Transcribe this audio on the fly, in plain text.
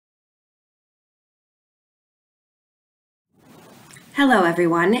Hello,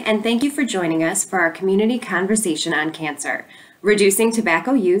 everyone, and thank you for joining us for our community conversation on cancer, reducing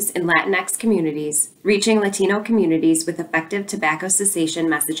tobacco use in Latinx communities, reaching Latino communities with effective tobacco cessation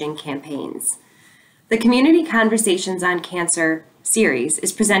messaging campaigns. The Community Conversations on Cancer series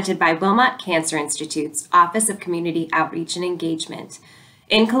is presented by Wilmot Cancer Institute's Office of Community Outreach and Engagement,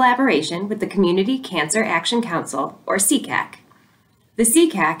 in collaboration with the Community Cancer Action Council, or CCAC. The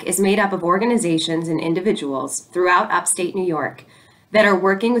CCAC is made up of organizations and individuals throughout upstate New York that are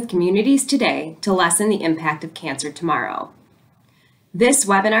working with communities today to lessen the impact of cancer tomorrow. This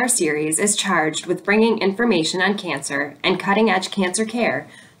webinar series is charged with bringing information on cancer and cutting-edge cancer care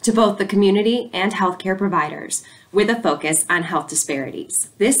to both the community and healthcare providers, with a focus on health disparities.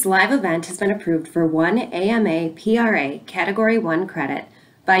 This live event has been approved for one AMA PRA Category 1 credit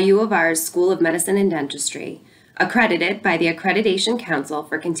by U of R's School of Medicine and Dentistry, accredited by the Accreditation Council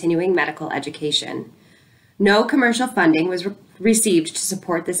for Continuing Medical Education. No commercial funding was received to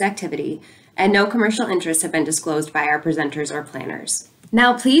support this activity, and no commercial interests have been disclosed by our presenters or planners.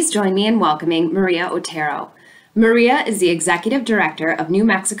 Now, please join me in welcoming Maria Otero. Maria is the Executive Director of New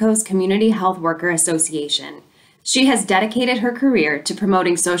Mexico's Community Health Worker Association. She has dedicated her career to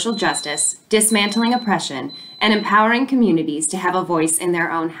promoting social justice, dismantling oppression, and empowering communities to have a voice in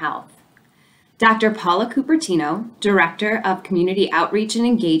their own health. Dr. Paula Cupertino, Director of Community Outreach and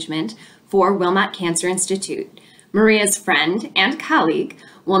Engagement for Wilmot Cancer Institute, Maria's friend and colleague,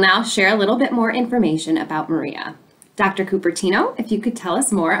 will now share a little bit more information about Maria. Dr. Cupertino, if you could tell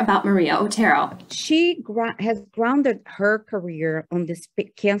us more about Maria Otero. She has grounded her career on this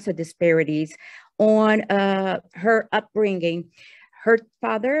cancer disparities on her upbringing. Her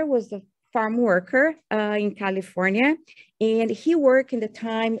father was a farm worker in California, and he worked in the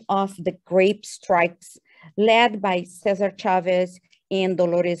time of the grape strikes led by Cesar Chavez and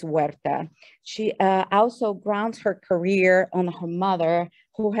Dolores Huerta. She also grounds her career on her mother,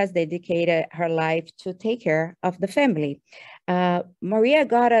 who has dedicated her life to take care of the family. Maria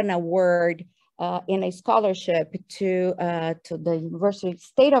got an award and a scholarship to the University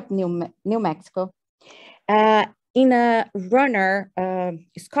State of New Mexico in a runner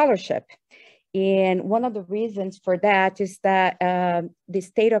scholarship. And one of the reasons for that is that the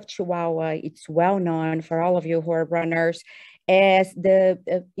state of Chihuahua, it's well known for all of you who are runners, as the,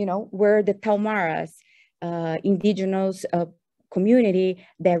 we're the Taumaras, indigenous community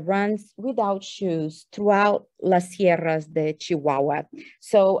that runs without shoes throughout Las Sierras de Chihuahua.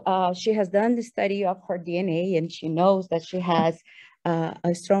 So she has done the study of her DNA, and she knows that she has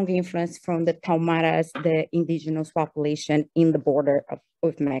a strong influence from the Taumaras, the indigenous population in the border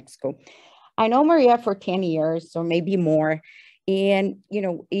of Mexico. I know Maria for 10 years or maybe more, and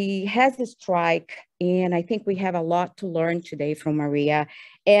he has a strike, and I think we have a lot to learn today from Maria,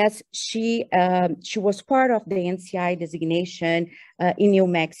 as she was part of the NCI designation in New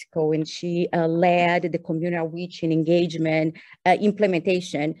Mexico, and she led the community outreach and engagement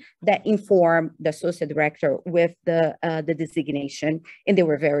implementation that informed the associate director with the designation, and they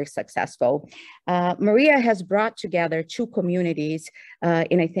were very successful. Maria has brought together two communities,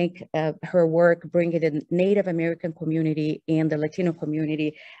 and I think her work bringing the Native American community and the Latino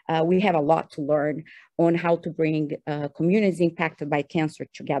community, we have a lot to learn on how to bring communities impacted by cancer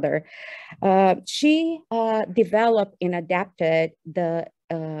together. She developed and adapted the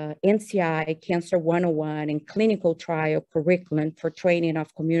NCI Cancer 101 and clinical trial curriculum for training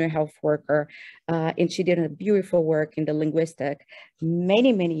of community health worker. And she did a beautiful work in the linguistic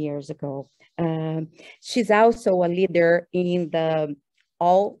many, many years ago. She's also a leader in the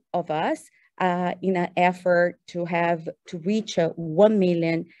All of Us in an effort to reach 1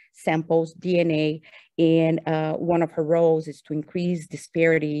 million samples DNA, and one of her roles is to increase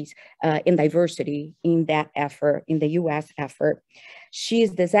disparities in diversity in that effort, in the U.S. effort. She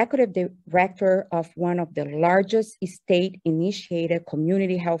is the executive director of one of the largest state-initiated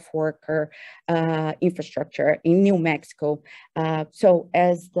community health worker infrastructure in New Mexico. So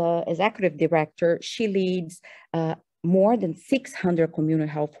as the executive director, she leads more than 600 community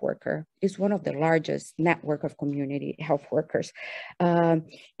health workers. Is one of the largest network of community health workers. She's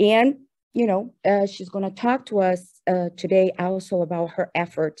going to talk to us today also about her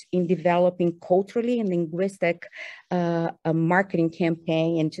efforts in developing culturally and linguistic marketing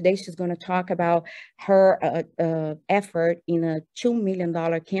campaign. And today she's going to talk about her effort in a $2 million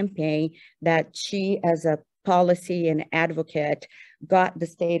campaign that she, as a policy and advocate, got the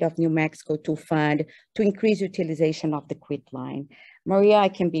state of New Mexico to fund to increase utilization of the quit line. Maria, I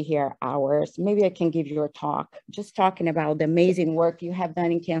can be here hours. Maybe I can give you a talk, just talking about the amazing work you have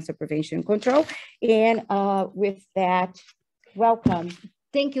done in cancer prevention and control. And with that, welcome.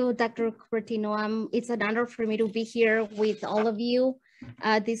 Thank you, Dr. Cupertino. It's an honor for me to be here with all of you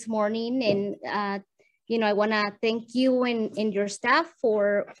this morning. And, I want to thank you and your staff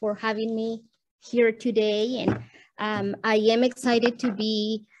for having me here today. And I am excited to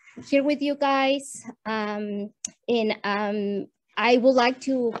be here with you guys. I would like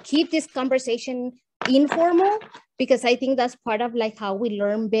to keep this conversation informal because I think that's part of like how we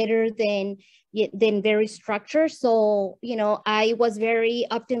learn better than very structured. So, I was very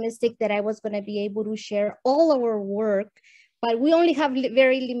optimistic that I was going to be able to share all our work, but we only have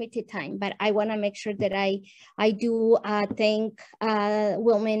very limited time. But I want to make sure that I do thank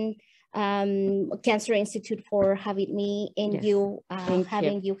Wilman Cancer Institute for having me and Yes. you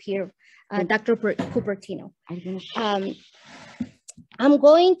having you here, Dr. Cupertino. I'm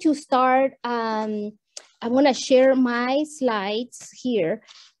going to start. I'm going to share my slides here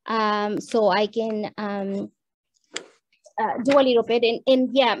so I can do a little bit. And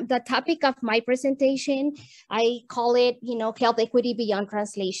yeah, the topic of my presentation, I call it, health equity beyond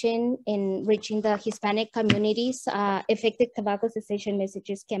translation in reaching the Hispanic communities, effective tobacco cessation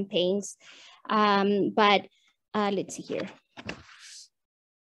messages campaigns. But let's see here.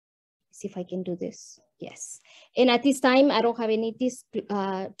 See if I can do this. Yes. And at this time, I don't have any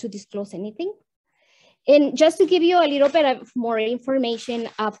to disclose anything. And just to give you a little bit of more information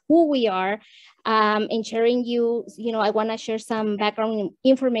of who we are and sharing you, I want to share some background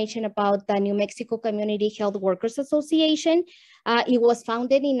information about the New Mexico Community Health Workers Association. It was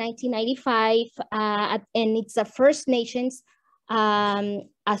founded in 1995 and it's a First Nations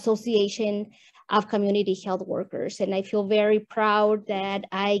association of community health workers. And I feel very proud that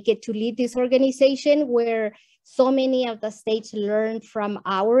I get to lead this organization where so many of the states learn from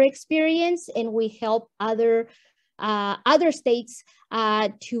our experience, and we help other states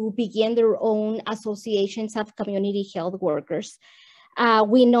to begin their own associations of community health workers.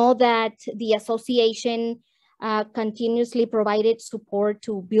 We know that the association continuously provided support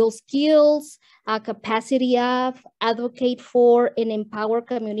to build skills, capacity of, advocate for, and empower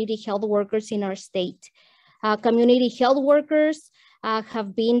community health workers in our state. Community health workers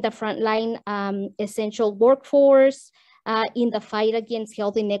have been the frontline essential workforce in the fight against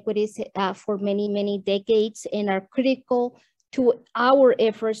health inequities for many, many decades and are critical to our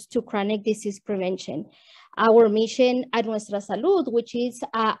efforts to chronic disease prevention. Our mission at Nuestra Salud, which is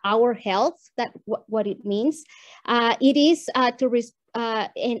our health, that what it means, it is to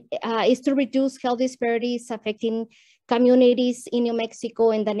reduce health disparities affecting communities in New Mexico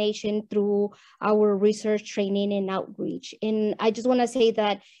and the nation through our research, training, and outreach. And I just want to say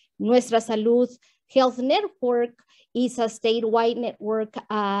that Nuestra Salud Health Network is a statewide network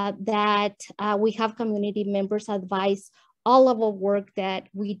that we have community members advise all of our work that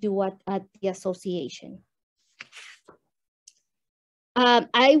we do at the association.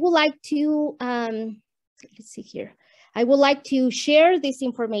 I would like to, let's see here. I would like to share this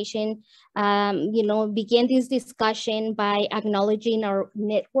information, begin this discussion by acknowledging our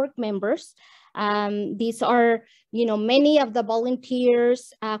network members. These are, many of the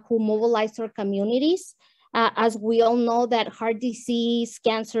volunteers who mobilize our communities. As we all know that heart disease,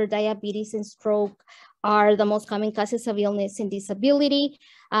 cancer, diabetes, and stroke are the most common causes of illness and disability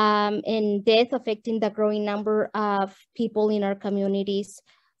and death affecting the growing number of people in our communities.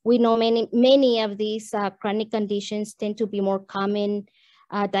 We know many of these chronic conditions tend to be more common,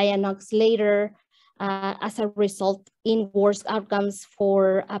 diagnosed later as a result in worse outcomes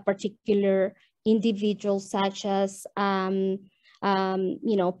for a particular individual, such as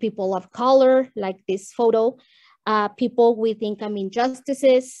people of color, like this photo, people with income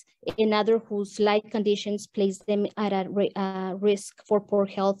injustices, and others whose life conditions place them at a risk for poor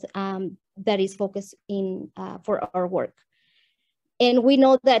health that is focused in for our work. And we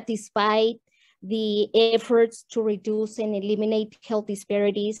know that despite the efforts to reduce and eliminate health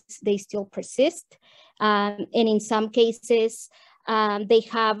disparities, they still persist. And in some cases, they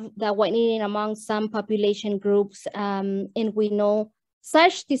have the widening among some population groups. And we know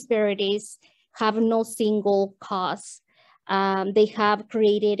such disparities have no single cause. They have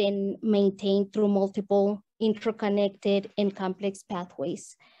created and maintained through multiple interconnected and complex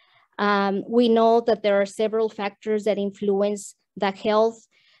pathways. We know that there are several factors that influence the health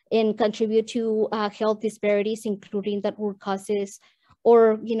and contribute to health disparities, including the root causes,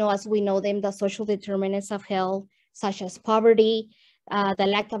 or, as we know them, the social determinants of health, such as poverty, the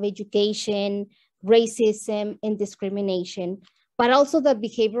lack of education, racism, and discrimination, but also the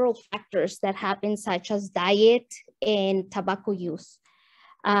behavioral factors that happen, such as diet and tobacco use.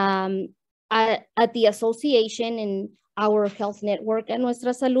 At the association and our health network at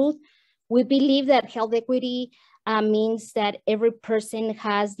Nuestra Salud, we believe that health equity means that every person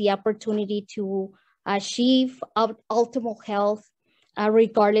has the opportunity to achieve optimal health,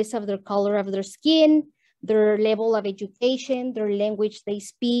 regardless of their color of their skin, their level of education, their language they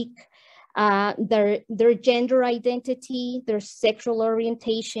speak, their gender identity, their sexual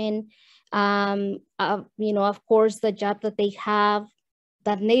orientation, of course, the job that they have,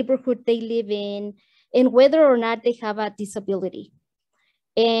 the neighborhood they live in, and whether or not they have a disability.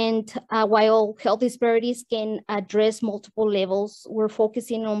 And while health disparities can address multiple levels, we're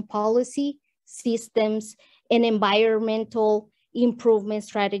focusing on policy, systems, and environmental improvement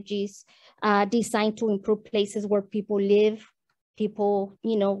strategies designed to improve places where people live, people,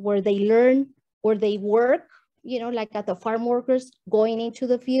 where they learn, where they work, like at the farm workers, going into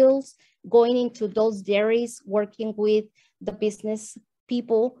the fields, going into those dairies, working with the business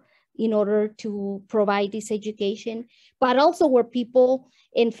people in order to provide this education, but also where people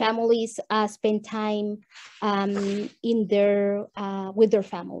and families spend time with their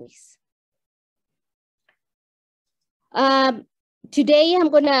families. Today, I'm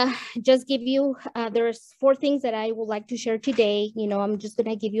gonna just give you, there's 4 things that I would like to share today. I'm just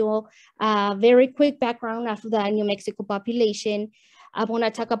gonna give you a very quick background of the New Mexico population. I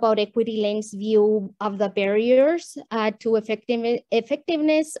wanna talk about Equity Lane's view of the barriers to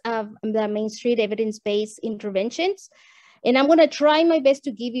effectiveness of the Main Street evidence-based interventions. And I'm gonna try my best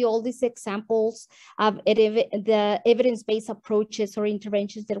to give you all these examples of the evidence-based approaches or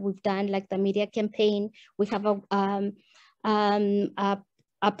interventions that we've done, like the media campaign. We have a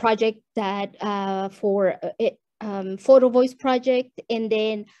project that for photovoice project, and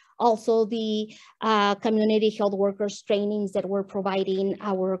then also the community health workers trainings that we're providing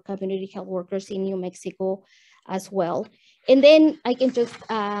our community health workers in New Mexico as well. And then I can just,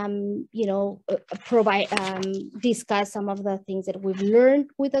 discuss some of the things that we've learned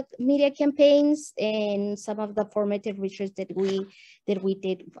with the media campaigns and some of the formative research that we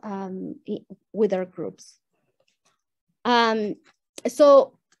did with our groups.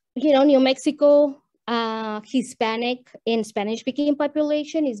 So, New Mexico, Hispanic and Spanish-speaking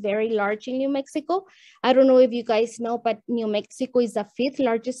population is very large in New Mexico. I don't know if you guys know, but New Mexico is the 5th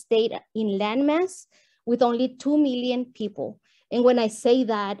largest state in landmass with only 2 million people. And when I say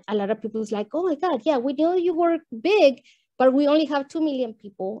that, a lot of people is like, oh my God, yeah, we know you were big, but we only have 2 million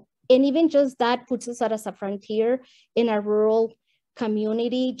people. And even just that puts us as a frontier in a rural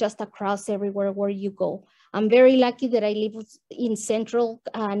community just across everywhere where you go. I'm very lucky that I live in central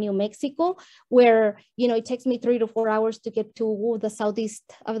New Mexico, where it takes me 3 to 4 hours to get to the southeast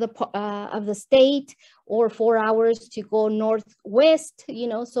of the state, or 4 hours to go northwest.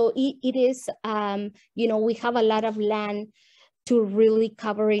 So it is we have a lot of land to really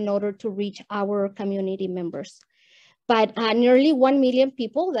cover in order to reach our community members. But nearly 1 million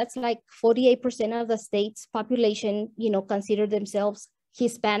people, that's like 48% of the state's population, consider themselves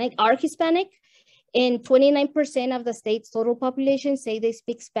Hispanic, are Hispanic. And 29% of the state's total population say they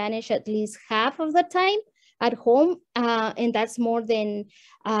speak Spanish at least half of the time at home. And that's more than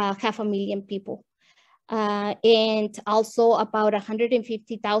 500,000 people. And also about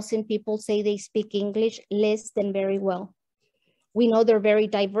 150,000 people say they speak English less than very well. We know they're very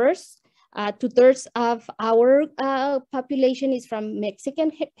diverse. 2/3 of our population is from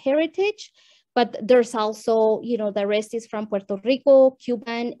Mexican heritage, but there's also, the rest is from Puerto Rico,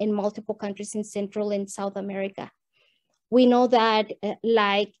 Cuban, and multiple countries in Central and South America. We know that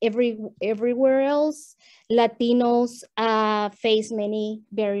like everywhere else, Latinos face many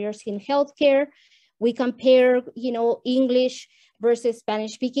barriers in healthcare. We compare, English versus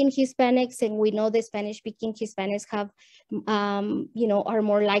Spanish-speaking Hispanics, and we know the Spanish-speaking Hispanics have, are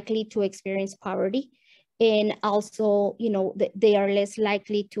more likely to experience poverty. And also, they are less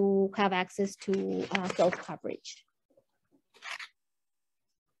likely to have access to health coverage.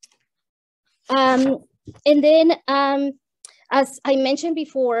 And then, as I mentioned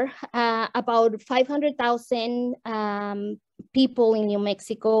before, about 500,000 people in New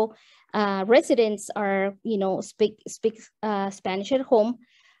Mexico, residents are, speak Spanish at home.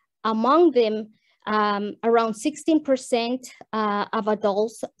 Among them, around 16% of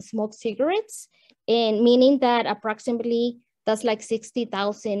adults smoke cigarettes, and meaning that approximately that's like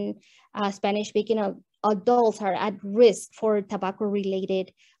 60,000 Spanish-speaking adults are at risk for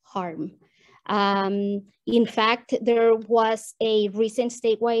tobacco-related harm. In fact, there was a recent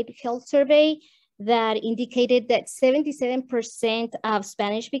statewide health survey that indicated that 77% of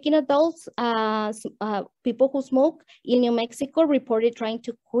Spanish-speaking adults, people who smoke in New Mexico, reported trying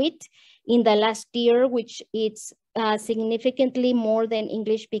to quit in the last year, which is significantly more than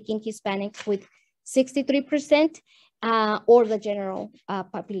English-speaking Hispanics with 63%, or the general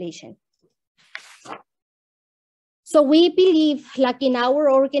population. So we believe, like in our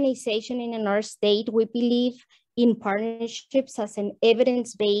organization and in our state, we believe in partnerships as an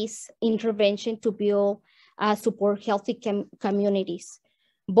evidence-based intervention to build support healthy communities.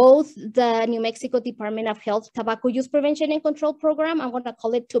 Both the New Mexico Department of Health Tobacco Use Prevention and Control Program, I'm going to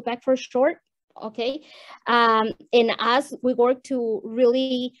call it TUPAC for short, okay? And as we work to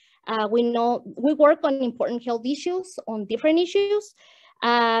really, we work on important health issues, on different issues.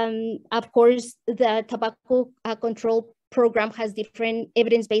 Of course, the tobacco control program has different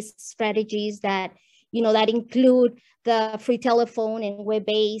evidence-based strategies that, that include the free telephone and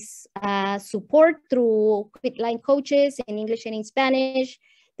web-based support through quitline coaches in English and in Spanish.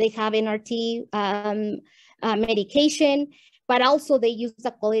 They have NRT medication, but also they use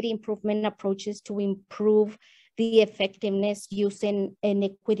the quality improvement approaches to improve the effectiveness using an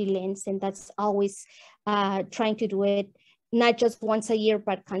equity lens. And that's always trying to do it not just once a year,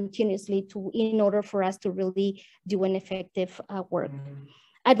 but continuously in order for us to really do an effective work.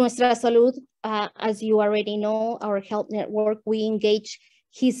 At Nuestra Salud, as you already know, our health network, we engage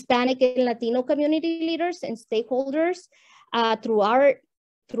Hispanic and Latino community leaders and stakeholders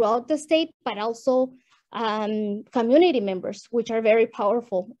throughout the state, but also community members, which are very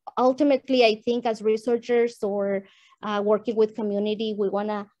powerful. Ultimately, I think as researchers or working with community, we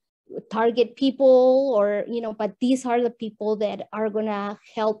wanna target people or, but these are the people that are gonna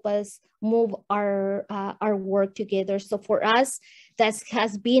help us move our work together. So for us, that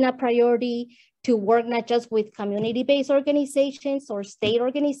has been a priority to work not just with community-based organizations or state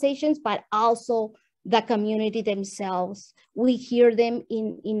organizations, but also the community themselves. We hear them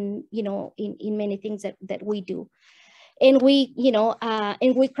in many things that we do. And we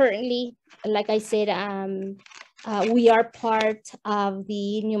currently, like I said, we are part of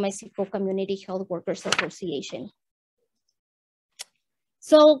the New Mexico Community Health Workers Association.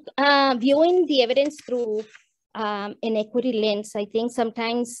 So viewing the evidence through an equity lens, I think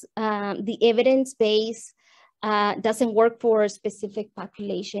sometimes the evidence base doesn't work for a specific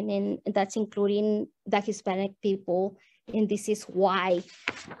population, and that's including the Hispanic people, and this is why.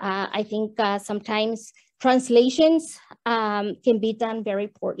 I think sometimes translations can be done very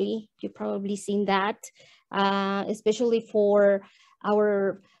poorly. You've probably seen that, especially for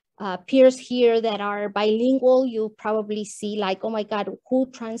our peers here that are bilingual. You probably see like, oh my God, who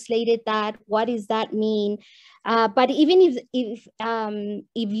translated that? What does that mean? But even if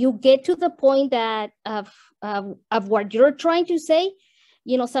you get to the point that of what you're trying to say,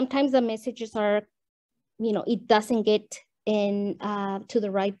 sometimes the messages are, it doesn't get in to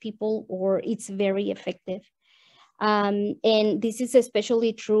the right people, or it's very effective. And this is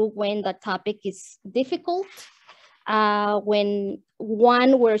especially true when the topic is difficult, when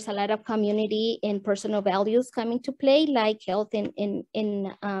there's a lot of community and personal values come into play, like health and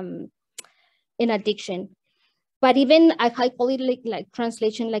addiction. But even a high quality like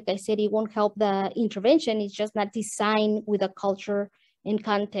translation, like I said, it won't help the intervention. It's just not designed with a culture and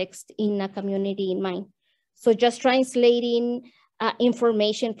context in a community in mind. So just translating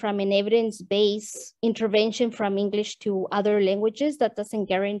information from an evidence-based intervention from English to other languages, that doesn't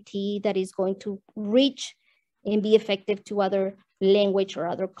guarantee that it's going to reach and be effective to other language or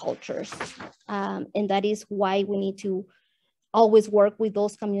other cultures. And that is why we need to always work with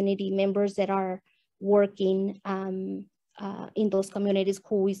those community members that are working in those communities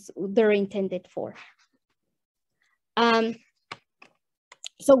who they're intended for.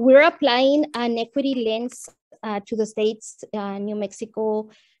 So we're applying an equity lens to the state's New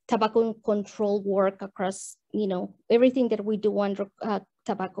Mexico tobacco control work across, everything that we do under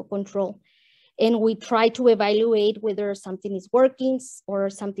tobacco control. And we try to evaluate whether something is working or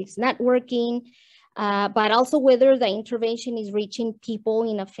something's not working, but also whether the intervention is reaching people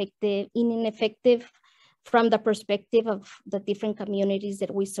in an effective from the perspective of the different communities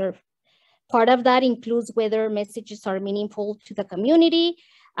that we serve. Part of that includes whether messages are meaningful to the community,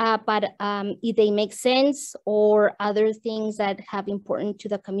 but if they make sense, or other things that have important to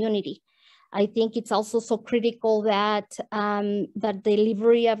the community. I think it's also so critical that the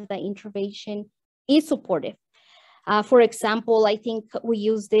delivery of the intervention is supportive. For example, I think we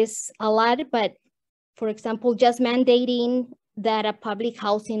use this a lot, but for example, just mandating that a public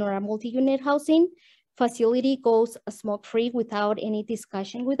housing or a multi-unit housing facility goes smoke-free without any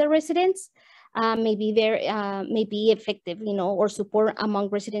discussion with the residents may be effective, or support among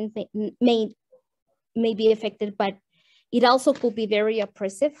residents may be effective, but it also could be very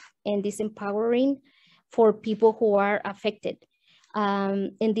oppressive and disempowering for people who are affected.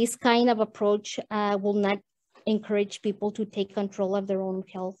 And this kind of approach will not encourage people to take control of their own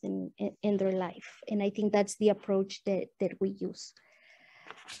health in their life. And I think that's the approach that we use.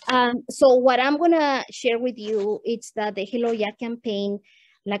 So what I'm gonna share with you is that the Hello Yeah campaign,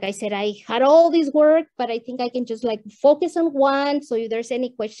 like I said, I had all this work, but I think I can just like focus on one. So if there's any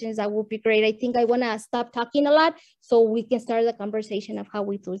questions, that would be great. I think I wanna stop talking a lot so we can start the conversation of how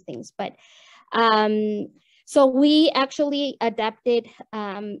we do things. But so we actually adapted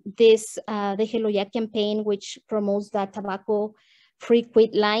the Hello Yeah campaign, which promotes the tobacco-free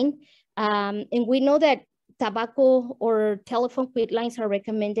quit line. And we know that tobacco or telephone quit lines are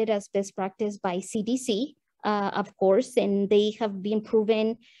recommended as best practice by CDC, of course, and they have been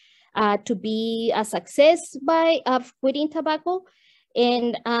proven to be a success of quitting tobacco.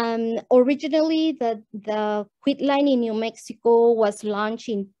 And originally, the quit line in New Mexico was launched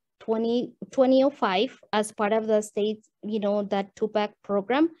in 2005 as part of the state, that two-pack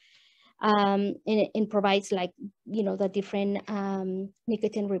program, and provides like, the different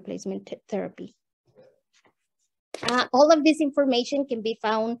nicotine replacement therapy. All of this information can be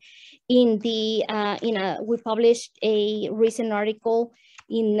found in we published a recent article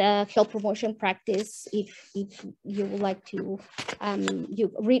in health promotion practice. If you would like to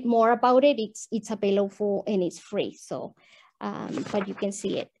you read more about it, it's available and it's free. So, but you can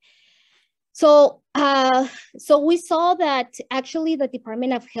see it. So, so we saw that actually the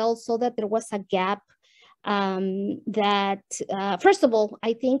Department of Health saw that there was a gap that, first of all,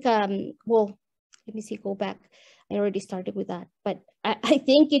 I think, well, let me see, go back. I already started with that, but I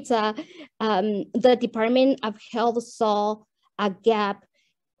think it's the Department of Health saw a gap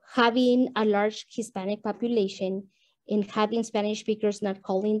having a large Hispanic population and having Spanish speakers not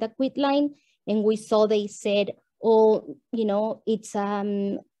calling the quit line. And we saw they said, oh, it's,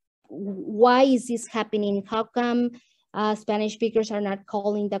 why is this happening? How come Spanish speakers are not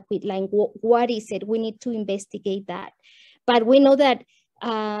calling the quit line? What is it? We need to investigate that. But we know that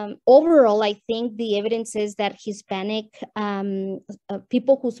overall, I think the evidence is that Hispanic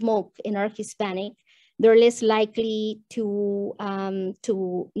people who smoke and are Hispanic, they're less likely to call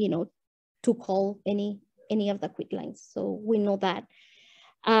any of the quit lines. So we know that,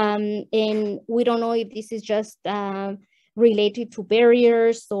 and we don't know if this is just related to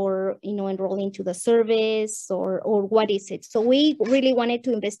barriers or enrolling to the service or what is it. So we really wanted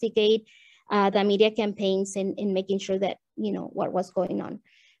to investigate the media campaigns and making sure that what was going on.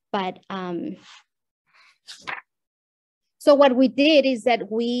 But so what we did is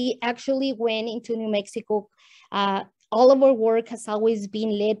that we actually went into New Mexico. All of our work has always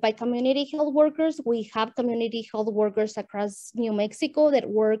been led by community health workers. We have community health workers across New Mexico that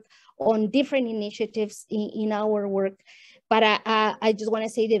work on different initiatives in our work. But I just want to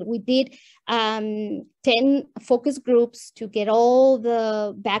say that we did 10 focus groups to get all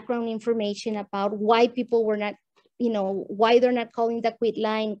the background information about why people were not, why they're not calling the quit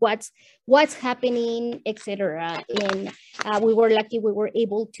line, what's happening, etc. And we were lucky we were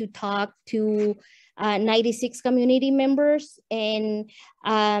able to talk to 96 community members, and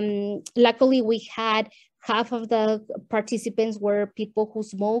luckily we had half of the participants were people who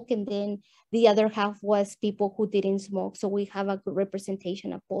smoke, and then the other half was people who didn't smoke. So we have a good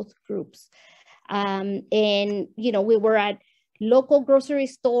representation of both groups. And we were at local grocery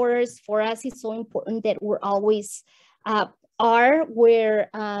stores. For us, it's so important that we're always are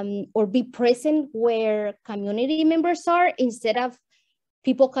where or be present where community members are, instead of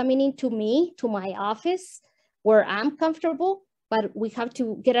people coming into my office where I'm comfortable. But we have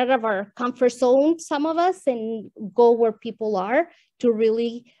to get out of our comfort zone, some of us, and go where people are to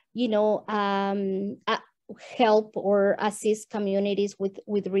really, help or assist communities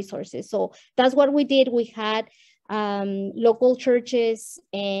with resources. So that's what we did. We had local churches,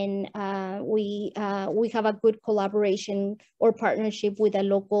 and we have a good collaboration or partnership with the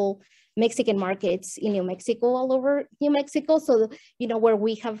local Mexican markets in New Mexico, all over New Mexico. So, where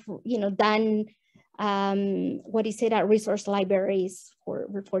we have, done resource libraries for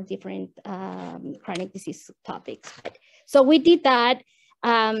different chronic disease topics. So we did that.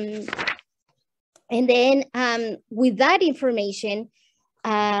 And then with that information,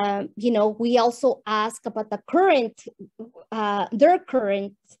 we also asked about their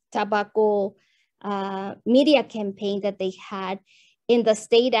current tobacco media campaign that they had. In the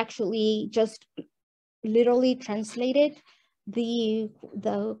state actually just literally translated the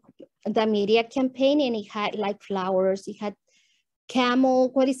media campaign, and it had like flowers, it had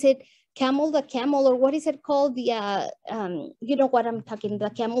camel, camel the camel, or what is it called, the you know what I'm talking, the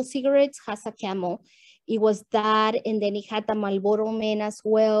camel cigarettes has a camel. It was that, and then it had the Marlboro Man as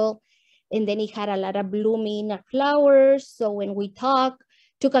well, and then it had a lot of blooming flowers. So when we talk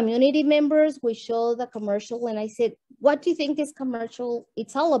to community members, we show the commercial, and I said, what do you think this commercial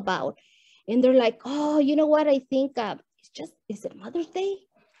it's all about? And they're like, oh, you know what, I think is it Mother's Day?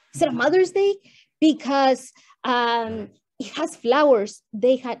 is it a Mother's Day? Because it has flowers.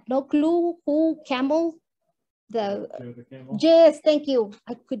 They had no clue who Camel, yes, thank you.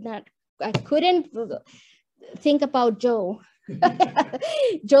 I couldn't think about Joe.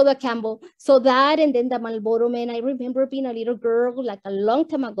 Joe the Campbell. So that, and then the Marlboro Man. I remember being a little girl, like a long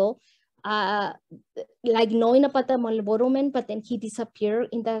time ago, like knowing about the Marlboro Man, but then he disappeared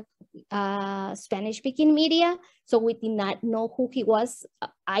in the Spanish-speaking media. So we did not know who he was.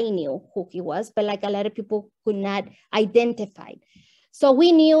 I knew who he was, but like a lot of people could not identify. So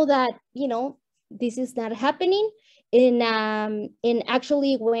we knew that, you know, this is not happening. And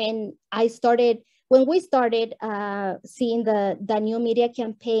actually, when we started seeing the new media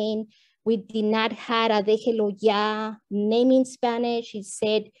campaign, we did not have a Déjelo Ya name in Spanish. It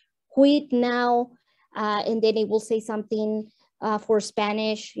said, quit now. And then it will say something for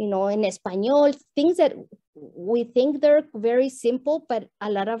Spanish, you know, in Espanol, things that we think they're very simple, but a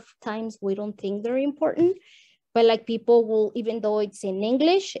lot of times we don't think they're important. But like people will, even though it's in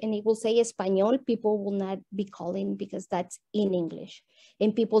English and it will say Espanol, people will not be calling because that's in English.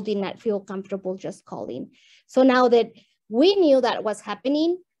 And people did not feel comfortable just calling. So now that we knew that was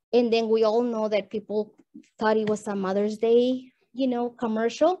happening, and then we all know that people thought it was a Mother's Day, you know,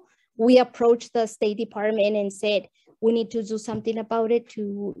 commercial, we approached the State Department and said, we need to do something about it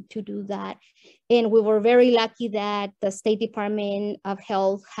to do that. And we were very lucky that the State Department of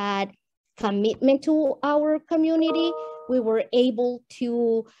Health had commitment to our community. We were able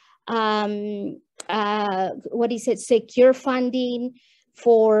to, secure funding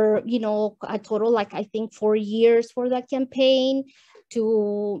for, you know, a total, like I think 4 years for that campaign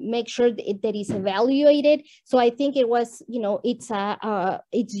to make sure that is evaluated. So I think it was, you know, it's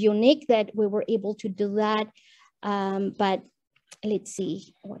unique that we were able to do that. But let's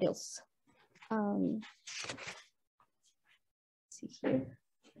see, what else? Let's see here.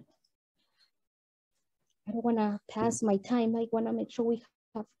 I don't want to pass my time. I want to make sure we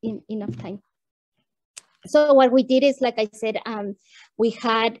have enough time. So what we did is, like I said, we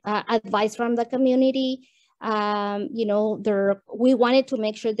had advice from the community. You know, we wanted to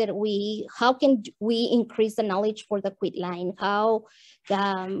make sure that how can we increase the knowledge for the quit line? How,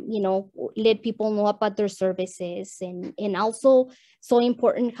 you know, let people know about their services, and also so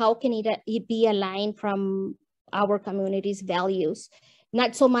important, how can it be aligned from our community's values?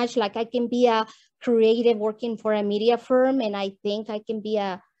 Not so much like I can be a creative working for a media firm, and I think I can be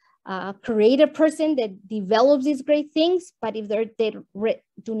a creative person that develops these great things, but if they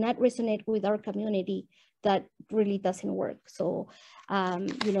do not resonate with our community, that really doesn't work. So,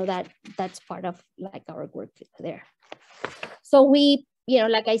 you know, that's part of like our work there. So we, you know,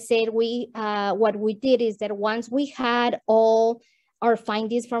 like I said, what we did is that once we had all our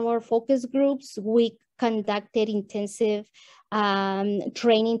findings from our focus groups, we conducted intensive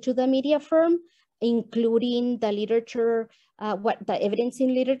training to the media firm, including the literature, what the evidence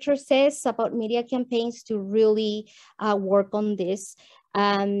in literature says about media campaigns to really work on this.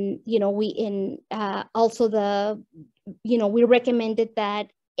 You know, also you know, we recommended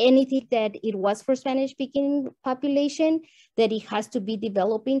that anything that it was for Spanish speaking population, that it has to be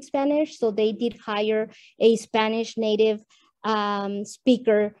developing Spanish. So they did hire a Spanish native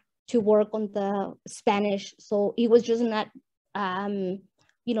speaker to work on the Spanish. So it was just not,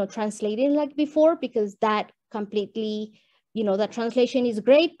 you know, translating like before, because that completely, you know, the translation is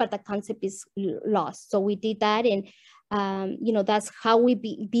great, but the concept is lost. So we did that. And, you know, that's how we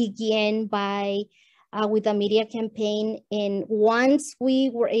began with the media campaign. And once we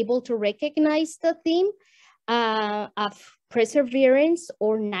were able to recognize the theme of perseverance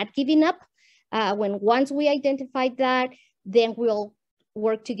or not giving up, once we identified that, then we'll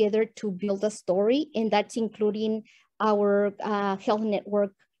work together to build a story. And that's including our health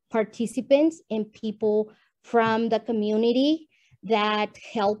network participants and people from the community that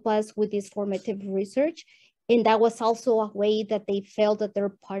help us with this formative research. And that was also a way that they felt that they're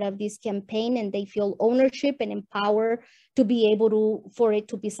part of this campaign and they feel ownership and empowered to be able for it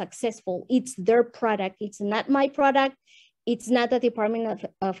to be successful. It's their product. It's not my product. It's not the Department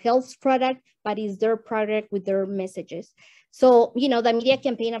of Health's product, but it's their product with their messages. So, you know, the media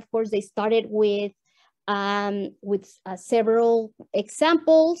campaign, of course, they started with several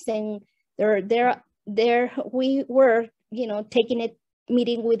examples, and there we were, you know, taking it,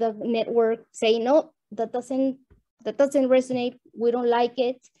 meeting with a network, saying, no, that doesn't resonate. We don't like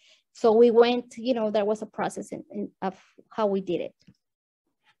it. So we went, you know, there was a process of how we did it.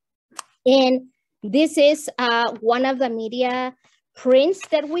 And this is one of the media prints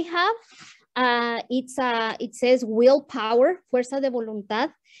that we have. It says willpower, fuerza de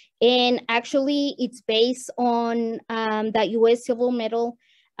voluntad. And actually it's based on the US Civil Medal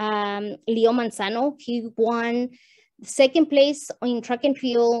Leo Manzano, he won second place in track and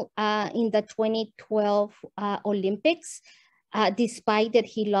field in the 2012 Olympics, despite that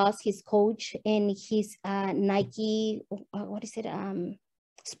he lost his coach and his Nike,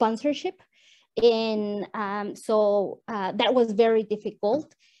 sponsorship. And so that was very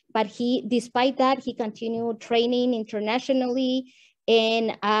difficult. But despite that, he continued training internationally,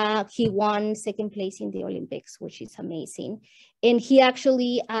 and he won second place in the Olympics, which is amazing. And he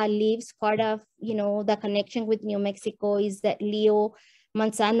actually lives part of, the connection with New Mexico is that Leo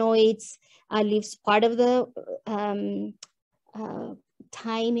Manzano lives part of the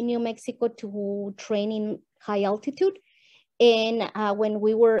time in New Mexico to train in high altitude. And when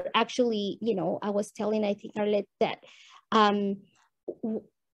we were actually, I was telling, I think, Arlette, that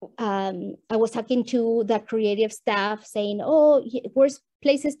I was talking to the creative staff saying, oh, where's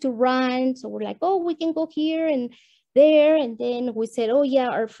places to run? So we're like, oh, we can go here and there. And then we said, oh yeah,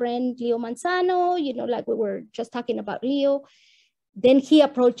 our friend Leo Manzano, like we were just talking about Leo. Then he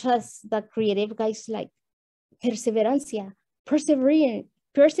approached us, the creative guys, like perseverancia,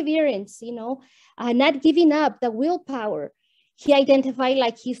 perseverance, not giving up, the willpower. He identified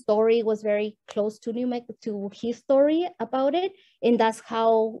like his story was very close to his story about it. And that's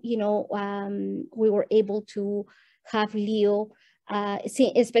how, we were able to have Leo,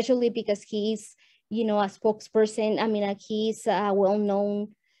 especially because he's, a spokesperson. I mean, he's a well-known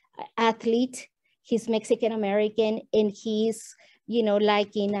athlete. He's Mexican-American, and he's,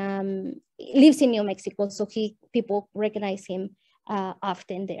 lives in New Mexico. So people recognize him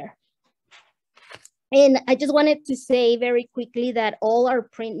often there. And I just wanted to say very quickly that all our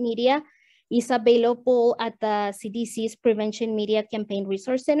print media is available at the CDC's Prevention Media Campaign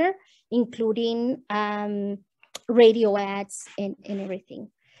Resource Center, including radio ads and everything.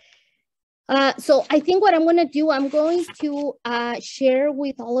 So I think what I'm gonna do, I'm going to share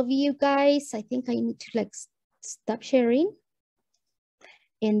with all of you guys. I think I need to stop sharing.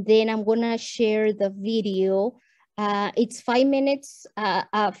 And then I'm gonna share the video. It's 5 minutes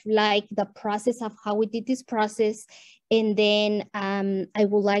of the process of how we did this process. And then I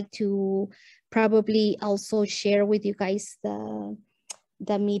would like to probably also share with you guys the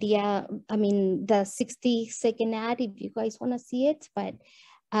media, the 60-second ad if you guys wanna see it. But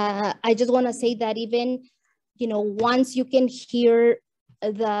I just wanna say that even, once you can hear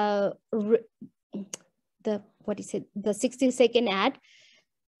the 60-second ad,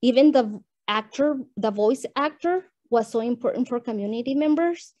 even the voice actor was so important for community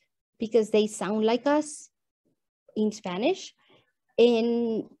members because they sound like us in Spanish.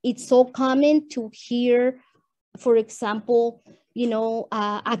 And it's so common to hear, for example,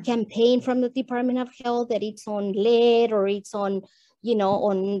 a campaign from the Department of Health that it's on lead or it's on,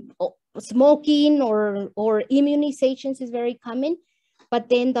 on smoking or immunizations is very common. But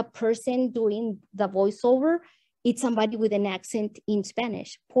then the person doing the voiceover, it's somebody with an accent in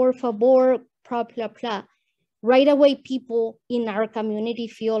Spanish. Por favor, blah, blah, blah. Right away, people in our community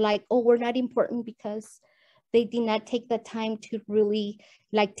feel like, oh, we're not important because they did not take the time to really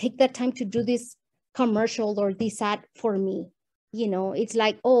take the time to do this commercial or this ad for me. It's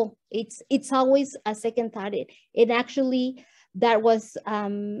like, oh, it's always a second thought. And actually, that was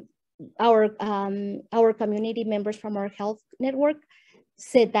our community members from our health network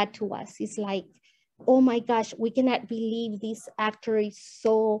said that to us. It's like, oh my gosh, we cannot believe this actor is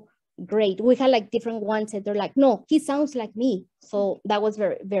so great. We had different ones and they're like, no, he sounds like me. So that was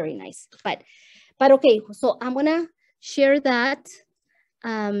very, very nice. But okay, so I'm gonna share that.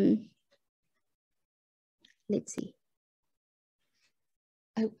 Let's see.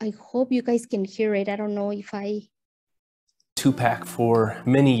 I hope you guys can hear it. I don't know if I... Tupac for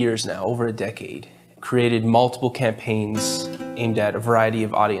many years now, over a decade, created multiple campaigns aimed at a variety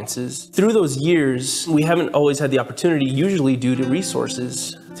of audiences. Through those years, we haven't always had the opportunity, usually due to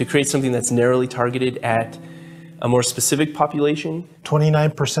resources, to create something that's narrowly targeted at a more specific population.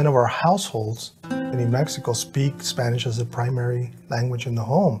 29% of our households in New Mexico speak Spanish as a primary language in the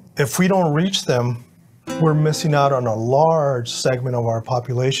home. If we don't reach them, we're missing out on a large segment of our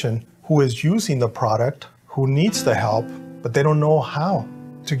population who is using the product, who needs the help, but they don't know how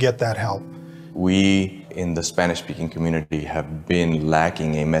to get that help. We in the Spanish-speaking community have been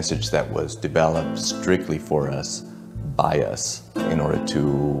lacking a message that was developed strictly for us, by us, in order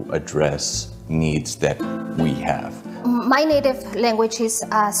to address needs that we have. My native language is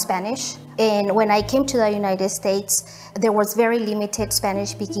Spanish, and when I came to the United States, there was very limited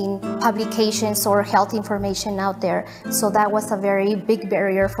Spanish-speaking publications or health information out there, so that was a very big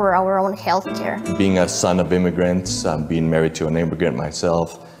barrier for our own healthcare. Being a son of immigrants, being married to an immigrant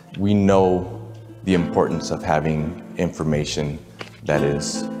myself, we know the importance of having information that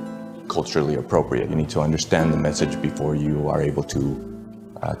is culturally appropriate. You need to understand the message before you are able to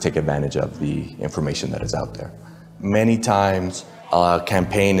take advantage of the information that is out there. Many times a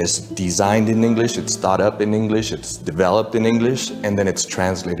campaign is designed in English, it's thought up in English, it's developed in English, and then it's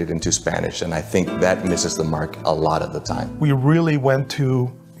translated into Spanish. And I think that misses the mark a lot of the time. We really went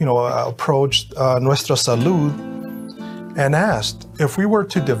to, approached Nuestra Salud and asked if we were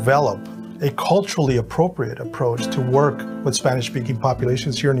to develop a culturally appropriate approach to work with Spanish-speaking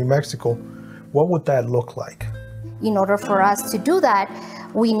populations here in New Mexico, what would that look like? In order for us to do that,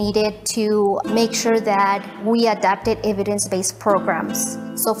 we needed to make sure that we adapted evidence-based programs.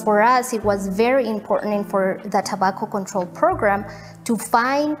 So for us, it was very important for the tobacco control program to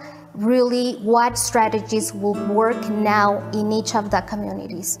find really what strategies will work now in each of the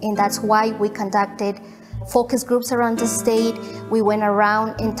communities. And that's why we conducted focus groups around the state. We went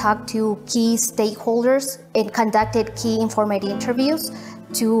around and talked to key stakeholders and conducted key informative interviews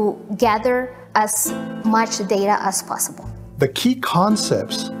to gather as much data as possible. The key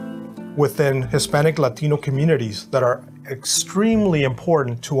concepts within Hispanic Latino communities that are extremely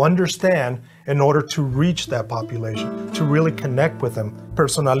important to understand in order to reach that population, to really connect with them.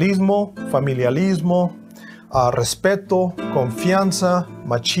 Personalismo, familialismo, respeto, confianza,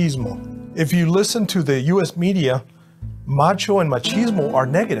 machismo. If you listen to the US media, macho and machismo are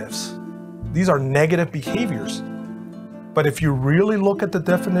negatives. These are negative behaviors. But if you really look at the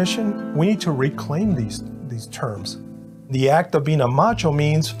definition, we need to reclaim these terms. The act of being a macho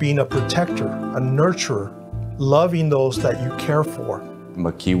means being a protector, a nurturer, loving those that you care for.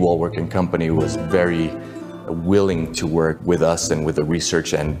 McKee Woolwork and Company was very willing to work with us and with the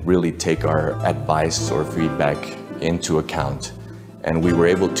research and really take our advice or feedback into account. And we were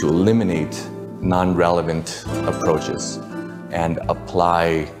able to eliminate non-relevant approaches and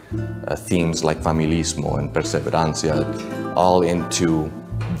apply themes like familismo and perseverancia all into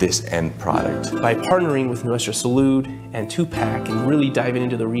this end product. By partnering with Nuestra Salud and Tupac and really diving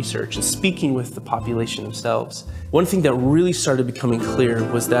into the research and speaking with the population themselves, one thing that really started becoming clear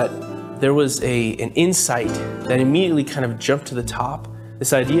was that there was an insight that immediately kind of jumped to the top,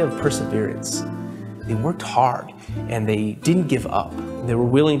 this idea of perseverance. They worked hard and they didn't give up. They were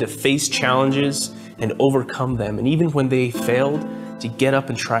willing to face challenges and overcome them, and even when they failed, to get up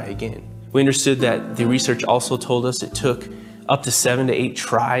and try again. We understood that the research also told us it took up to 7 to 8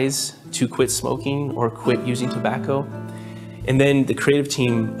 tries to quit smoking or quit using tobacco. And then the creative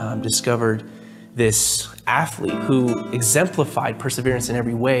team discovered this athlete who exemplified perseverance in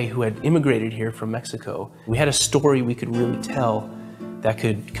every way, who had immigrated here from Mexico. We had a story we could really tell that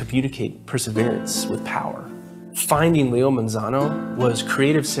could communicate perseverance with power. Finding Leo Manzano was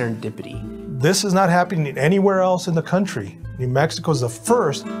creative serendipity. This is not happening anywhere else in the country. New Mexico is the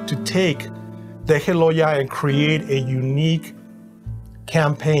first to take Déjelo Ya and create a unique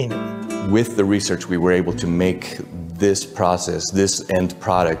campaign. With the research, we were able to make this process, this end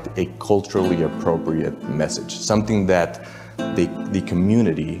product, a culturally appropriate message, something that the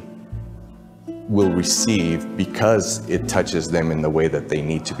community will receive because it touches them in the way that they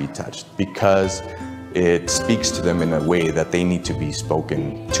need to be touched, because it speaks to them in a way that they need to be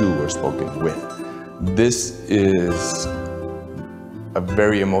spoken to or spoken with. This is a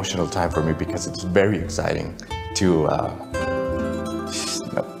very emotional time for me because it's very exciting to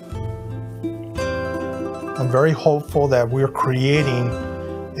I'm very hopeful that we're creating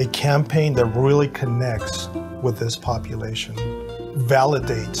a campaign that really connects with this population,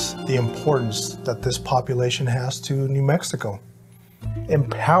 validates the importance that this population has to New Mexico,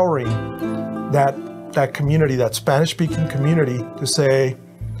 empowering that community, that Spanish-speaking community, to say,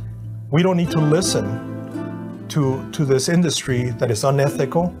 we don't need to listen to this industry that is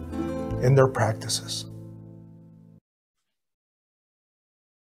unethical in their practices.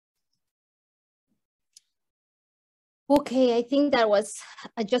 Okay, I think that was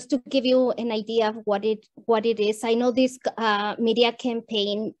just to give you an idea of what it is. I know this media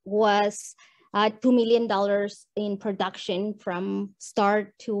campaign was $2 million in production from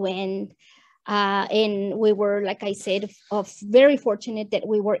start to end. And we were, like I said, very fortunate that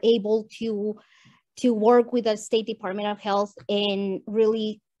we were able to work with the State Department of Health and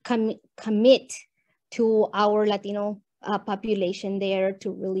really commit to our Latino population there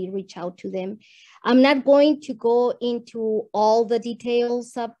to really reach out to them. I'm not going to go into all the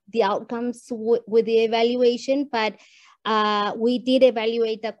details of the outcomes with the evaluation, but we did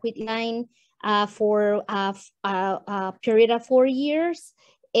evaluate the quit line for a period of 4 years.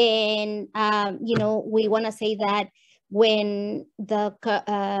 And, we want to say that when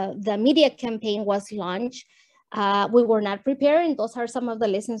the media campaign was launched, we were not prepared. And those are some of the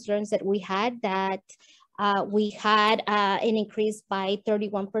lessons learned that we had, that We had an increase by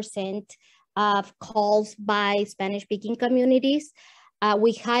 31% of calls by Spanish-speaking communities.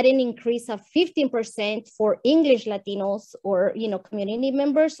 We had an increase of 15% for English Latinos or community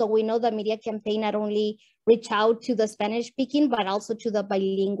members. So we know the media campaign not only reached out to the Spanish-speaking, but also to the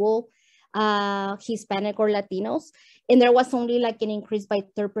bilingual Hispanic or Latinos. And there was only like an increase by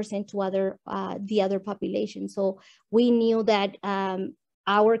 3% to the other population. So we knew that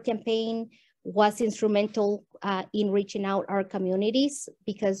our campaign was instrumental in reaching out our communities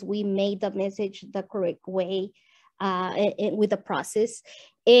because we made the message the correct way with the process.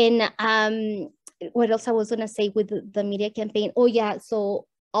 And what else I was gonna say with the media campaign? Oh yeah, so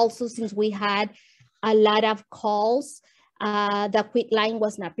also since we had a lot of calls, the quit line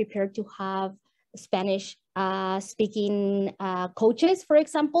was not prepared to have Spanish speaking coaches, for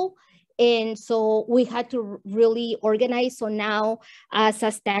example. And so we had to really organize. So now as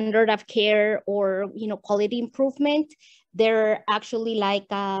a standard of care or, quality improvement, they're actually like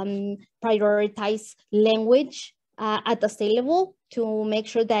prioritize language at the state level to make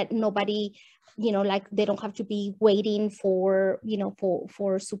sure that nobody, like they don't have to be waiting for,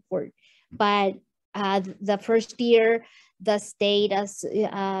 for support. But the first year, the state, as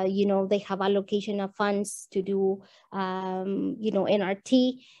they have allocation of funds to do,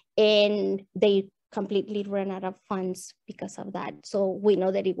 NRT, and they completely ran out of funds because of that. So we know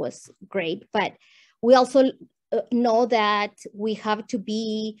that it was great, but we also know that we have to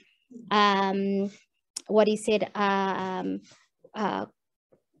be,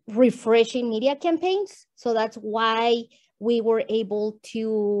 refreshing media campaigns. So that's why we were able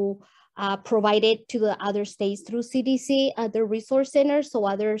to provide it to the other states through CDC, the resource center, so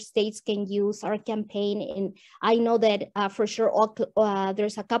other states can use our campaign. And I know that for sure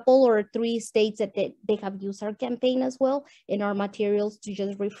there's a couple or 3 states that they have used our campaign as well in our materials to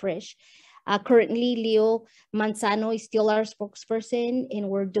just refresh. Currently, Leo Manzano is still our spokesperson, and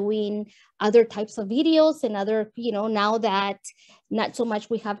we're doing other types of videos and other, now that not so much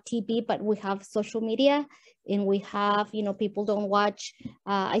we have TV, but we have social media, and we have, people don't watch.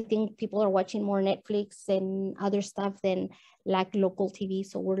 I think people are watching more Netflix and other stuff than like local TV.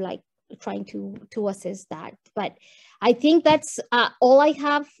 So we're like trying to assess that. But I think that's all I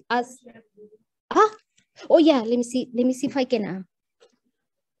have as, oh yeah, let me see if I can,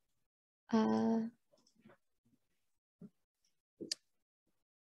 and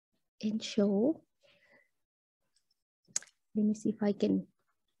show. Let me see if I can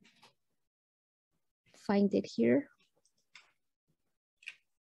find it here.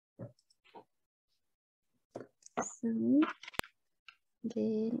 So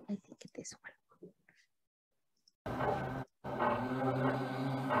then I think this one.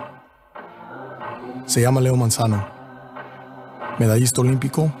 Se llama Leo Manzano, medallista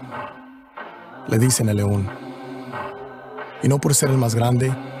olímpico. Le dicen el león. Y no por ser el más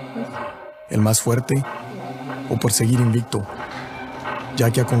grande, el más fuerte, o por seguir invicto, ya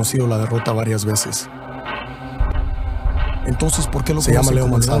que ha conocido la derrota varias veces. Entonces, ¿por qué lo se llama Leo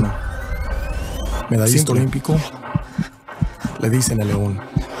Manzano? Medallista olímpico, le dicen el león.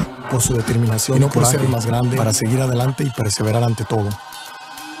 Por su determinación y no por ser el más grande, para seguir adelante y perseverar ante todo.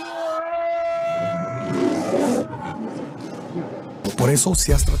 Por eso,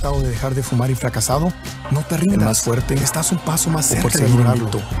 si has tratado de dejar de fumar y fracasado, no te rindas. El más fuerte, estás un paso más cerca de lograrlo.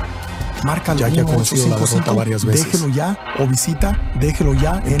 Marca ya que ha conocido la derrota varias veces. Déjelo ya o visita déjelo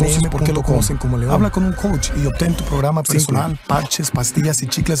ya. Entonces, ¿por qué lo conocen como León? Habla con un coach y obtén tu programa personal, parches, pastillas y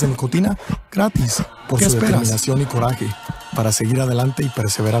chicles de nicotina gratis. Por su determinación y coraje, para seguir adelante y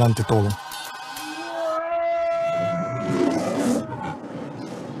perseverar ante todo.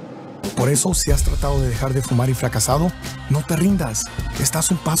 Por eso, si has tratado de dejar de fumar y fracasado, no te rindas. Estás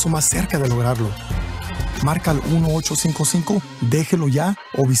un paso más cerca de lograrlo. Marca al 1855, déjelo ya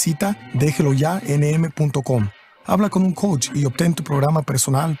o visita déjeloyanm.com. Habla con un coach y obtén tu programa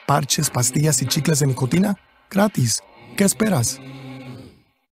personal, parches, pastillas y chicles de nicotina gratis. ¿Qué esperas?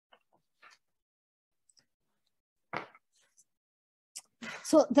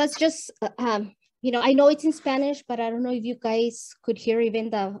 So that's just, I know it's in Spanish, but I don't know if you guys could hear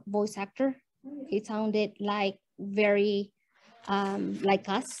even the voice actor. It sounded like very like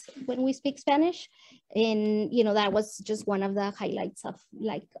us when we speak Spanish. And, that was just one of the highlights of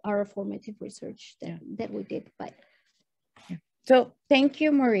like our formative research that we did. But so thank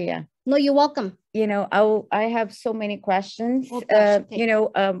you, Maria. No, you're welcome. I have so many questions. Oh, gosh,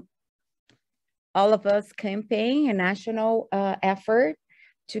 okay. All of us campaign a national effort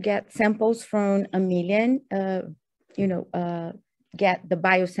to get samples from 1 million, get the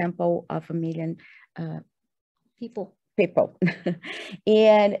biosample of 1 million people people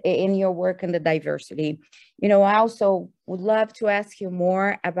and in your work in the diversity. I also would love to ask you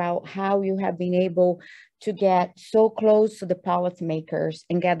more about how you have been able to get so close to the policymakers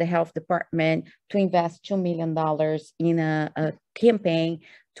and get the health department to invest $2 million in a campaign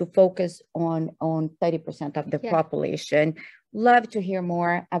to focus on 30% of the population. Love to hear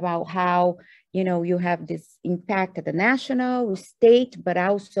more about how you have this impact at the national, state, but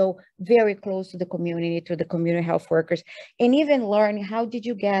also very close to the community, to the community health workers, and even learn how did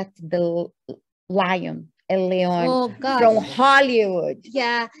you get the lion, El Leon, from Hollywood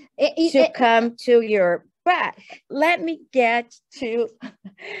to come to your, but let me get to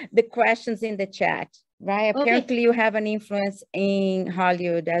the questions in the chat. Right. Apparently you have an influence in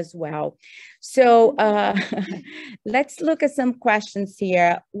Hollywood as well. So let's look at some questions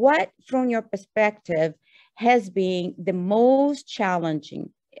here. What, from your perspective, has been the most challenging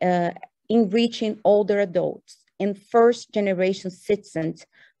in reaching older adults and first-generation citizens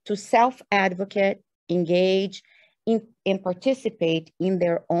to self-advocate, engage, and participate in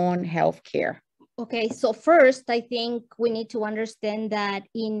their own healthcare? Okay, so first, I think we need to understand that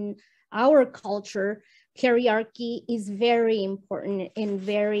in our culture, hierarchy is very important and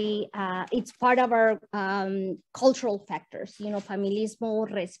very, it's part of our cultural factors, familismo,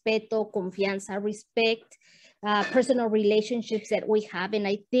 respeto, confianza, respect, personal relationships that we have. And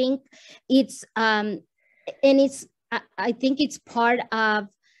I think it's, I think it's part of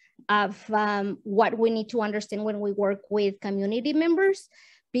what we need to understand when we work with community members,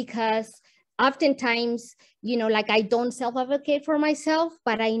 because oftentimes, like I don't self-advocate for myself,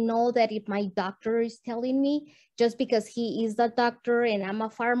 but I know that if my doctor is telling me, just because he is the doctor and I'm a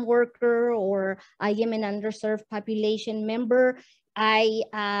farm worker or I am an underserved population member,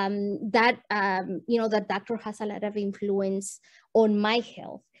 that doctor has a lot of influence on my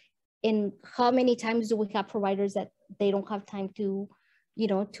health. And how many times do we have providers that they don't have time to,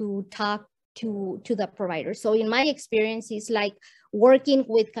 to talk to the provider? So in my experience, it's like working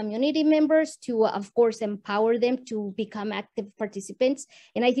with community members to, of course, empower them to become active participants.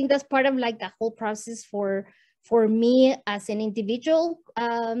 And I think that's part of like the whole process for me as an individual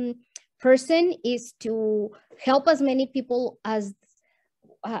person, is to help as many people as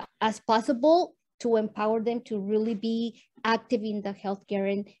possible, to empower them to really be active in the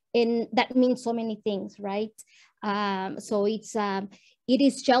healthcare. And that means so many things, right? So it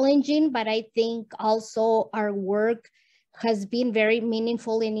is challenging, but I think also our work has been very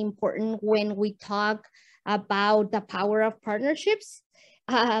meaningful and important when we talk about the power of partnerships.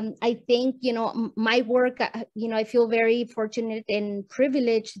 I think, my work, I feel very fortunate and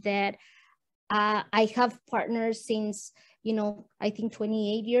privileged that I have partners since, I think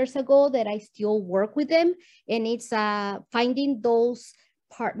 28 years ago that I still work with them. And it's finding those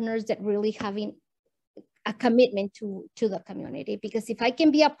partners that really having a commitment to the community. Because if I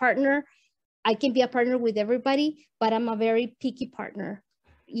can be a partner, I can be a partner with everybody, but I'm a very picky partner,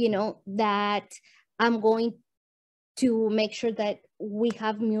 that I'm going to make sure that we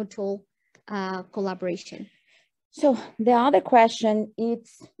have mutual collaboration. So the other question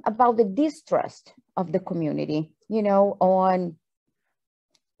is about the distrust of the community, on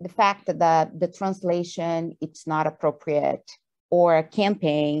the fact that the translation, it's not appropriate, or a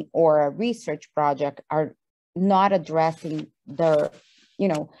campaign or a research project are not addressing their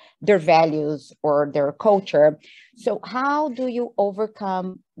values or their culture. So how do you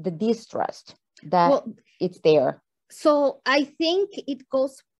overcome the distrust that it's there? So I think it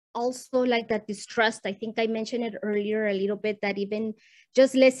goes also like that distrust. I think I mentioned it earlier a little bit, that even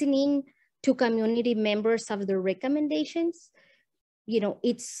just listening to community members of the recommendations,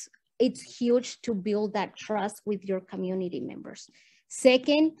 it's huge to build that trust with your community members.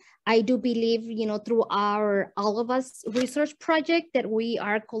 Second, I do believe, through our All of Us research project that we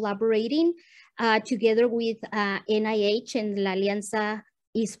are collaborating together with NIH and la Alianza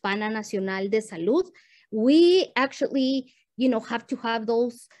Hispana Nacional de Salud, we actually, have to have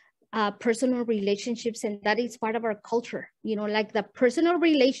those personal relationships, and that is part of our culture, like the personal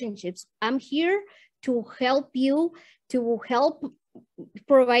relationships. I'm here to help you, to help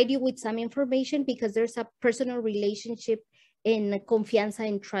provide you with some information, because there's a personal relationship and confianza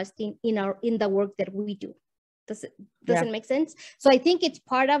and trust in the work that we do. Does it make sense? So I think it's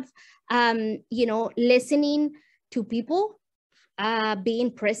part of, listening to people,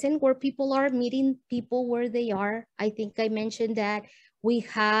 being present where people are, meeting people where they are. I think I mentioned that we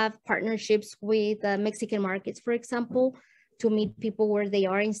have partnerships with Mexican markets, for example, to meet people where they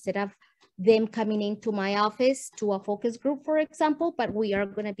are instead of them coming into my office to a focus group, for example, but we are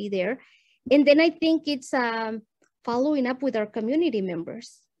going to be there. And then I think it's following up with our community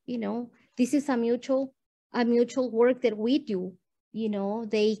members. This is a mutual a mutual work that we do. You know,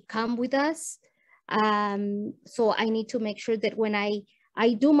 they come with us. So I need to make sure that when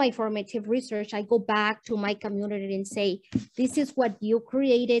I do my formative research, I go back to my community and say, this is what you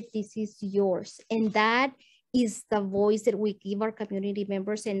created, this is yours. And that is the voice that we give our community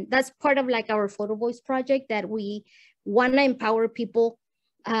members. And that's part of like our photovoice project, that we want to empower people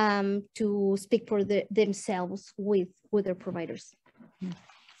to speak for themselves with their providers.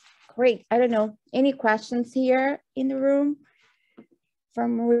 Great. I don't know, any questions here in the room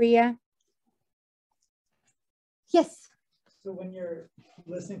from Maria? Yes. So when you're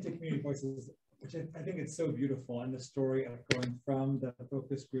listening to community voices, which I think it's so beautiful, and the story of going from the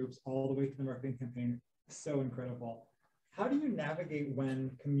focus groups all the way to the marketing campaign, so incredible. How do you navigate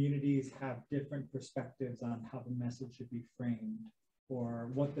when communities have different perspectives on how the message should be framed, or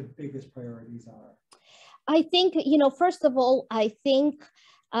what the biggest priorities are? I think, you know, first of all, I think,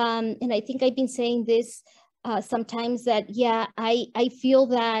 and I think I've been saying this sometimes, that, yeah, I feel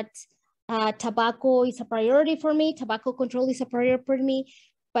that tobacco is a priority for me, tobacco control is a priority for me,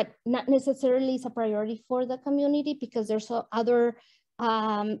 but not necessarily is a priority for the community, because there's other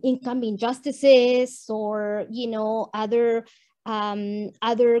income injustices, or, you know, other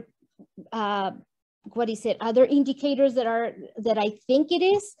other indicators that I think it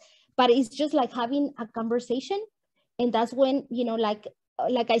is. But it's just like having a conversation. And that's when, you know, like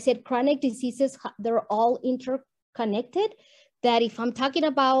I said, chronic diseases, they're all interconnected, that if I'm talking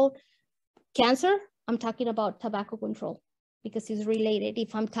about cancer, I'm talking about tobacco control, because it's related.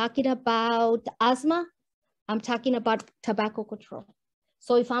 If I'm talking about asthma, I'm talking about tobacco control.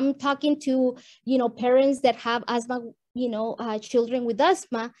 So if I'm talking to, you know, parents that have asthma, you know, children with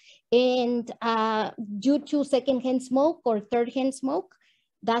asthma, and due to secondhand smoke or third-hand smoke,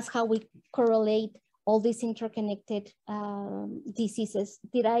 that's how we correlate all these interconnected diseases.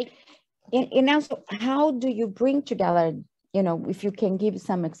 And also, how do you bring together, you know, if you can give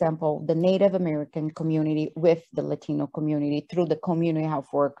some example, the Native American community with the Latino community through the community health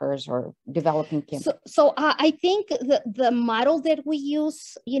workers or developing campaigns? So I think the model that we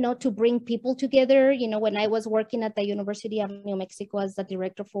use, you know, to bring people together, you know, when I was working at the University of New Mexico as the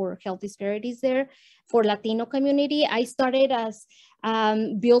director for health disparities there for Latino community, I started as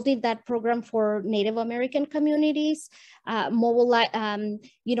building that program for Native American communities,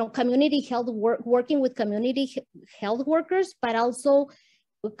 you know, community health working with community health workers, but also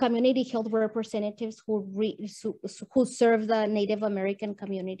community health representatives who serve the Native American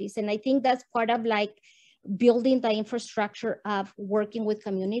communities. And I think that's part of like building the infrastructure of working with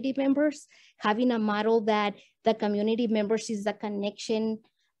community members, having a model that the community members is the connection,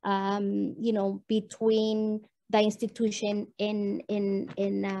 you know, between the institution in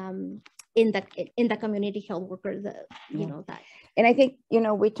the community health worker, you know, that. And I think, you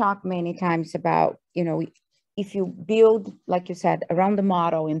know, we talk many times about, you know, if you build, like you said, around the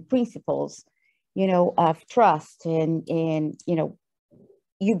model and principles, you know, of trust, and you know,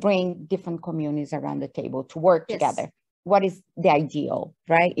 you bring different communities around the table to work together. What is the ideal,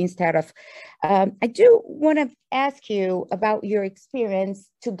 right? Instead of, I do want to ask you about your experience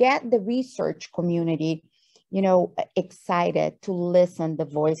to get the research community, you know, excited to listen the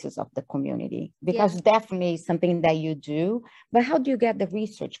voices of the community, because definitely something that you do, but how do you get the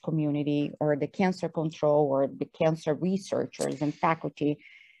research community or the cancer control or the cancer researchers and faculty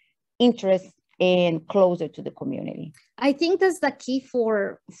interest and closer to the community? I think that's the key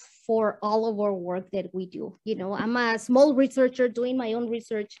for all of our work that we do. You know, I'm a small researcher doing my own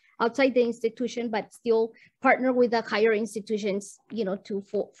research outside the institution, but still partner with the higher institutions, you know,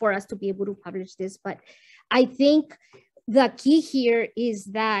 for us to be able to publish this. But I think the key here is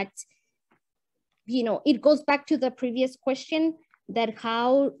that, you know, it goes back to the previous question, that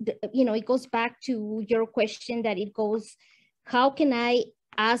how, you know, it goes back to your question, that it goes, how can I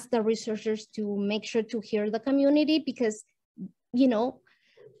ask the researchers to make sure to hear the community? Because, you know,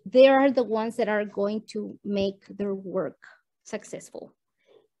 they are the ones that are going to make their work successful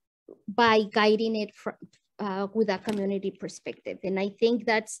by guiding it from, with a community perspective. And I think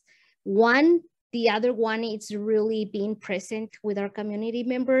that's one. The other one is really being present with our community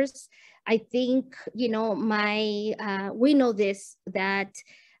members. I think, you know, we know this, that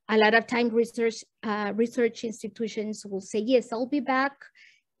a lot of time research institutions will say, yes, I'll be back,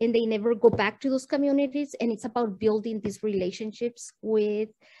 and they never go back to those communities. And it's about building these relationships with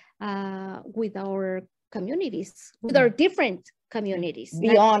our communities, with our different communities.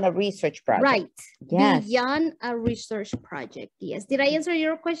 Beyond a research project. Right. Yes. Beyond a research project. Yes. Did I answer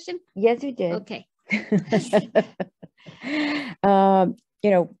your question? Yes, you did. Okay. You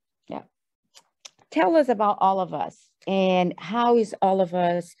know, tell us about All of Us, and how is All of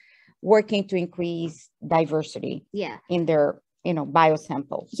Us working to increase diversity in their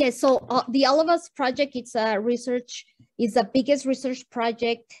biosamples. Yes, so the All of Us project, it's the biggest research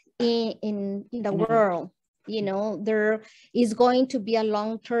project in the world. There is going to be a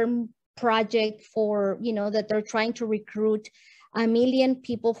long-term project for, that they're trying to recruit 1 million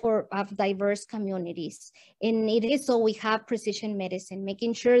people of diverse communities. And it is so we have precision medicine,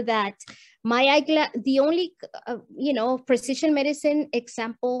 making sure that the only, precision medicine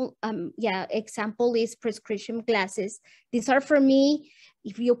example is prescription glasses. These are for me.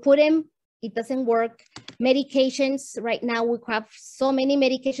 If you put them, it doesn't work. Medications, right now we have so many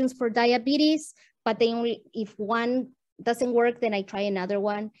medications for diabetes, but if one doesn't work, then I try another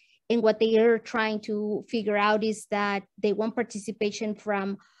one. And what they are trying to figure out is that they want participation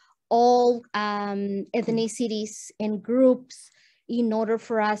from all ethnicities and groups in order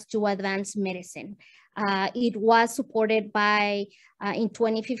for us to advance medicine. It was supported by, in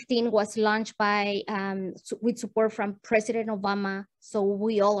 2015, was launched by, with support from President Obama. So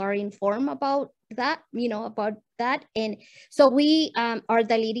we all are informed about that, And so we are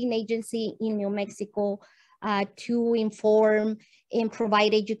the leading agency in New Mexico to inform and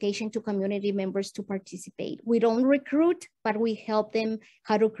provide education to community members to participate. We don't recruit, but we help them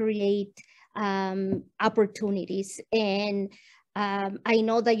how to create opportunities. And I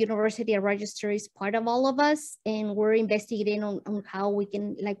know the University of Rochester is part of All of Us, and we're investigating on how we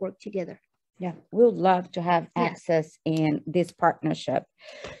can work together. Yeah, we would love to have access in this partnership.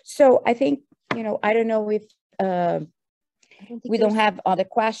 So I think, I don't know if we don't have other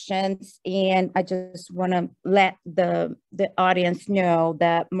questions, and I just want to let the audience know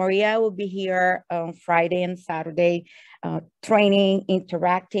that Maria will be here on Friday and Saturday, training,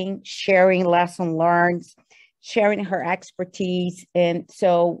 interacting, sharing lessons learned, sharing her expertise, and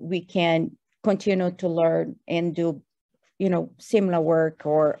so we can continue to learn and do similar work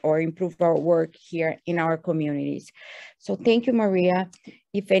or improve our work here in our communities. So thank you, Maria.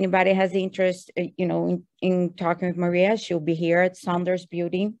 If anybody has interest, in talking with Maria, she'll be here at Saunders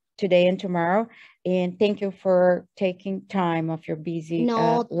Building today and tomorrow. And thank you for taking time off your busy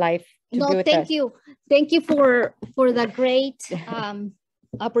life to be with us. Thank you. Thank you for the great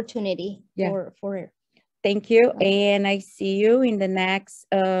opportunity for Thank you. And I see you in the next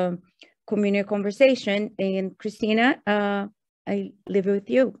community conversation. And Christina, I leave it with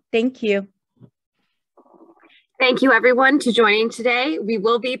you. Thank you. Thank you everyone to joining today. We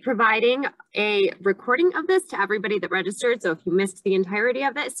will be providing a recording of this to everybody that registered. So if you missed the entirety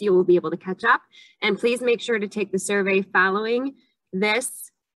of this, you will be able to catch up. And please make sure to take the survey following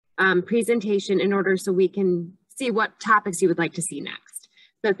this presentation in order so we can see what topics you would like to see next.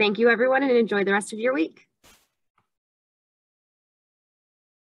 So thank you everyone and enjoy the rest of your week.